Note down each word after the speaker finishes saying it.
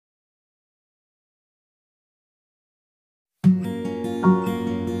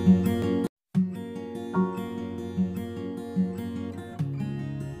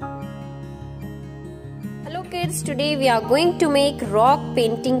kids, today we are going to make rock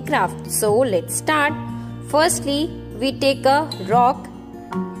painting craft. So let's start. Firstly, we take a rock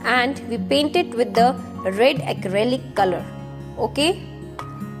and we paint it with the red acrylic color. Okay?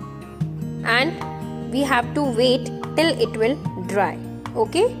 And we have to wait till it will dry.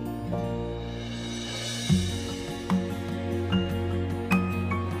 Okay?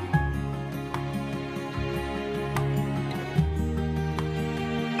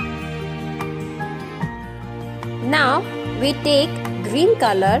 Now we take green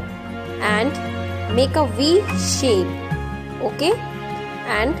color and make a V shape, okay,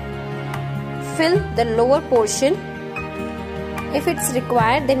 and fill the lower portion. If it's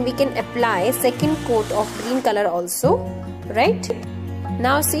required, then we can apply second coat of green color also, right?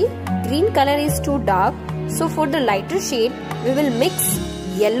 Now see, green color is too dark, so for the lighter shade we will mix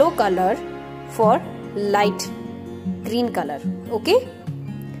yellow color for light green color, okay?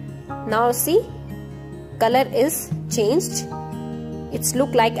 Now see, color is changed. It's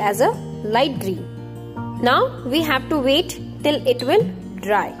look like as a light green. Now we have to wait till it will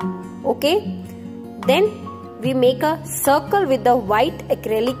dry. Okay. Then we make a circle with the white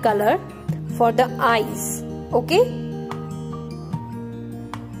acrylic color for the eyes. Okay.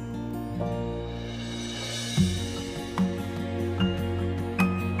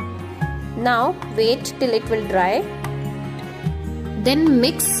 Now wait till it will dry. Then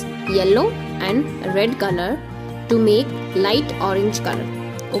mix yellow and red color to make light orange color.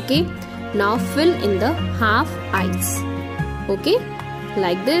 Okay, now fill in the half eyes, okay,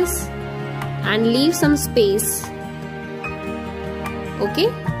 like this, and leave some space. Okay,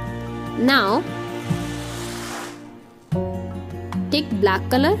 now take black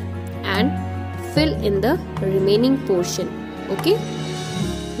color and fill in the remaining portion. Okay,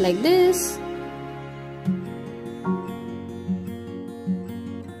 like this.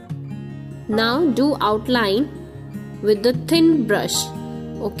 Now do outline with the thin brush.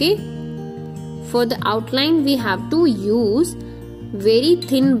 Okay, for the outline we have to use very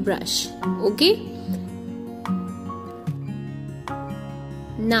thin brush. Okay,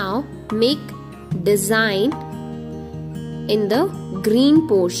 now make design in the green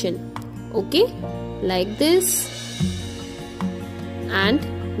portion. Okay, like this, and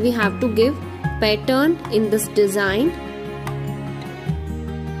we have to give pattern in this design.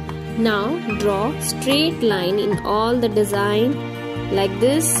 Now draw straight line in all the design like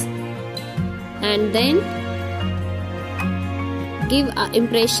this, and then give an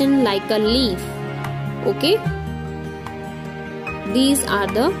impression like a leaf. Okay, these are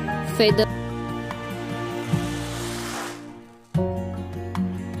the feathers.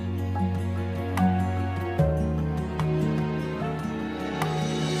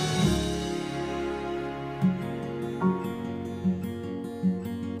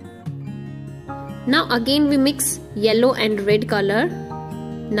 Now again we mix yellow and red color.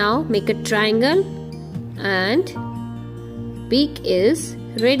 Now make a triangle and beak is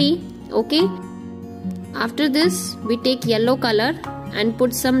ready. Okay. After this we take yellow color and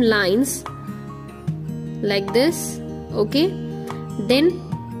put some lines like this. Okay. Then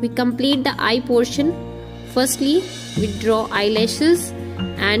we complete the eye portion. Firstly we draw eyelashes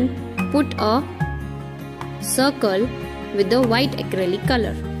and put a circle with the white acrylic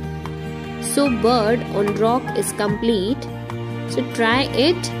color. So bird on rock is complete. So try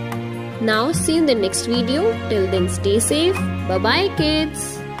it. Now see you in the next video. Till then stay safe. Bye bye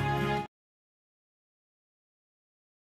kids.